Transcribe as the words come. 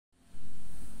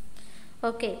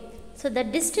Okay, so the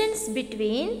distance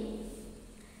between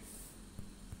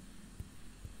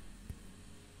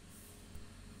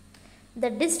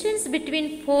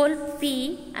pole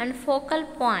P and focal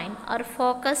point or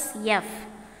focus F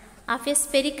of a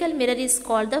spherical mirror is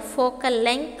called the focal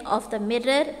length of the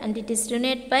mirror, and it is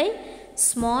denoted by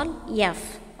small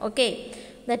f. Okay,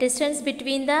 the distance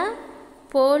between the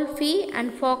pole P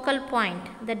and focal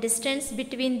point, the distance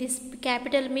between this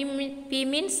capital P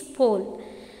means pole,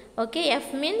 okay,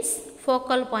 F means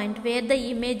focal point, where the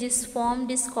image is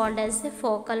formed is called as a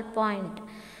focal point.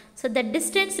 So the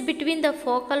distance between the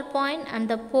focal point and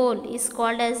the pole is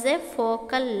called as a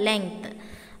focal length.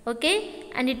 Okay,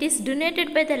 and it is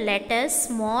denoted by the letter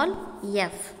small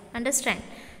f. Understand?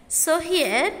 So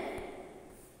here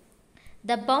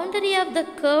the boundary of the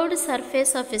curved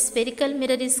surface of a spherical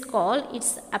mirror is called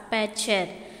its aperture.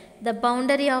 The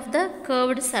boundary of the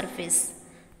curved surface.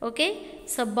 Okay,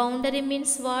 so boundary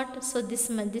means what? So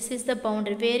this is the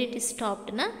boundary where it is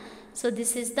stopped, na? So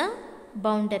this is the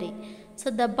boundary. So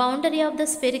the boundary of the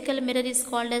spherical mirror is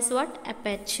called as what?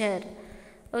 Aperture.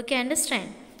 Okay,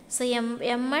 understand? So M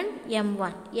and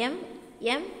M1,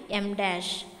 M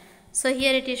dash. So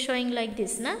here it is showing like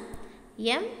this, na?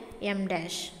 M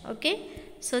dash. Okay,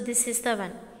 so this is the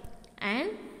one, and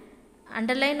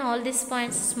underline all these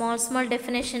points, small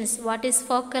definitions. What is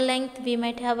focal length? We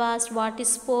might have asked. What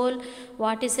is pole?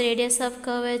 What is radius of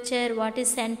curvature? What is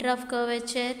center of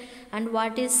curvature? And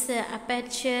what is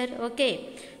aperture?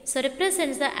 Okay, so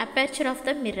represents the aperture of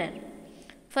the mirror.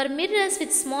 For mirrors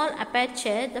with small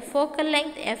aperture, the focal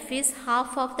length f is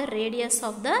half of the radius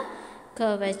of the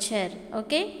curvature.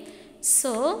 Okay,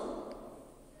 so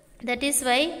that is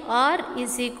why r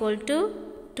is equal to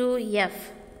 2f.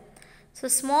 So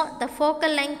the focal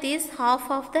length is half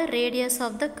of the radius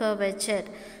of the curvature.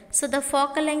 So the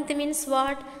focal length means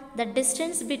what? The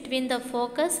distance between the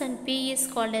focus and P is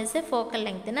called as a focal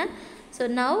length. Na? So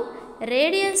now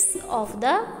radius of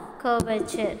the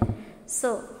curvature.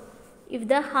 So if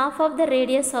the half of the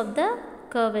radius of the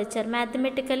curvature,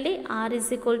 mathematically r is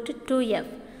equal to 2f.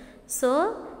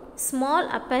 So small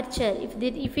aperture,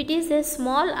 if it is a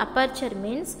small aperture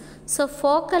means, so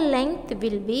focal length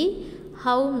will be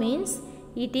how? Means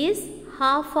it is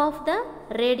half of the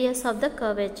radius of the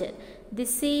curvature.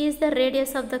 This C is the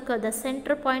radius of the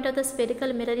center point of the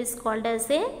spherical mirror is called as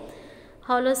a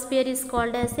hollow sphere, is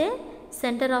called as a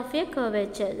center of a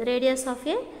curvature, radius of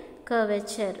a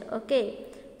curvature. Okay,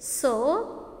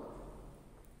 so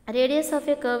radius of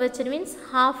a curvature means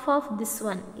half of this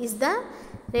one is the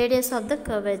radius of the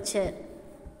curvature.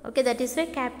 Okay, that is why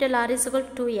capital R is equal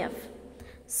to 2f.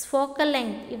 Focal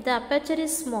length, if the aperture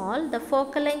is small, the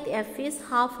focal length f is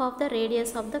half of the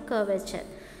radius of the curvature.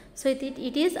 So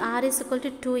it is r is equal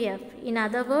to 2f. In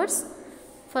other words,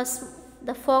 first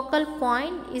the focal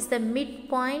point is the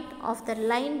midpoint of the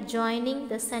line joining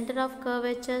the center of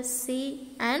curvature C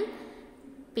and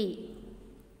P.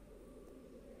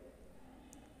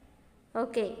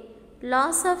 Okay,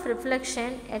 laws of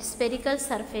reflection at spherical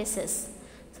surfaces.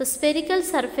 So spherical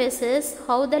surfaces,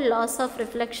 how the laws of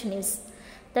reflection is?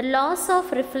 The loss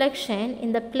of reflection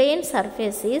in the plane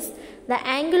surface is the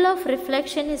angle of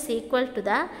reflection is equal to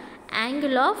the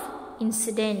angle of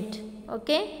incident.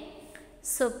 Okay,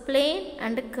 so plane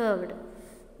and curved.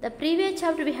 The previous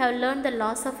chapter we have learned the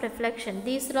laws of reflection.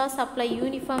 These laws apply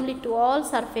uniformly to all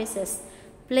surfaces,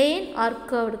 plane or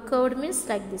curved. Curved means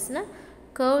like this, na?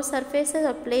 Curved surfaces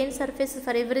or plane surfaces,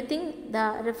 for everything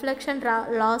the reflection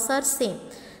laws are same.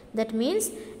 That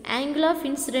means angle of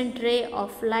incident ray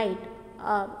of light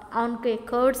on a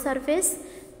curved surface,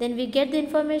 then we get the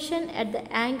information at the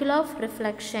angle of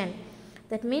reflection.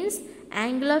 That means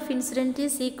angle of incident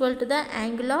is equal to the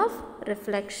angle of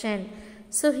reflection.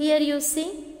 So here you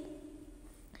see,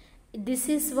 this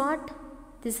is what?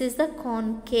 This is the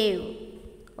concave.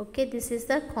 Okay, this is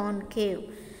the concave.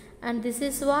 And this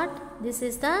is what? This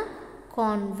is the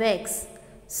convex.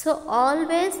 So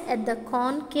always at the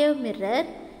concave mirror,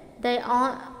 the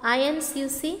ions you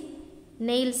see,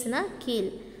 nails na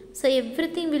keel. So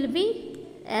everything will be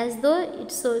as though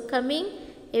it's so coming,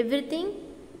 everything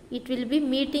it will be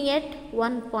meeting at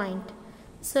one point.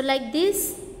 So like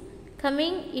this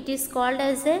coming, it is called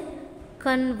as a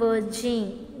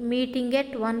converging, meeting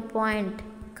at one point,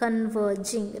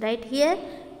 converging. Right here,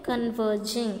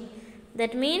 converging.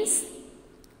 That means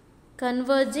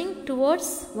converging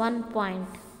towards one point.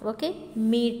 Okay,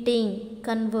 meeting,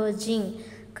 converging.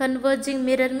 Converging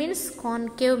mirror means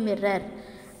concave mirror,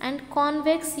 and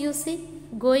convex you see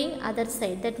going other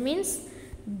side. That means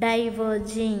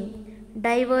diverging.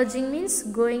 Diverging means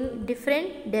going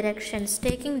different directions,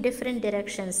 taking different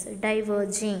directions,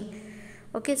 diverging.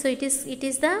 Okay, so it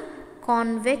is the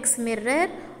convex mirror,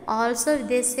 also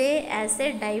they say as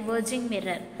a diverging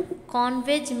mirror.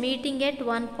 Converge meeting at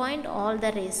one point all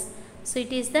the rays. So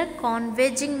it is the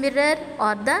converging mirror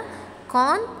or the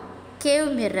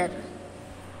concave mirror.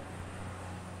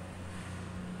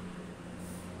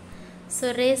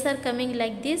 So rays are coming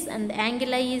like this, and the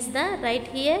angle I is the right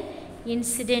here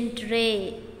incident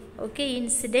ray. Okay,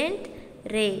 incident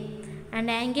ray, and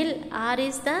angle R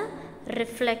is the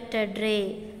reflected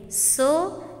ray.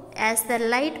 So as the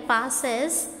light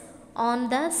passes on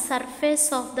the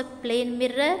surface of the plane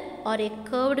mirror or a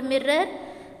curved mirror,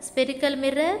 spherical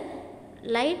mirror,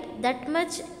 light, that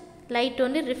much light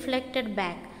only reflected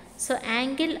back. So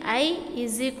angle I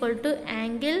is equal to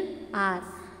angle R.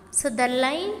 So the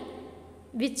line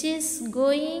which is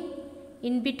going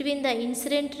in between the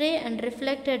incident ray and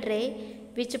reflected ray,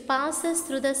 which passes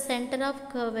through the center of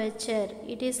curvature,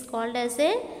 it is called as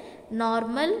a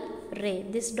normal ray.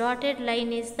 This dotted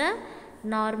line is the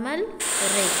normal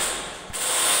ray.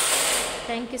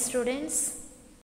 Thank you, students.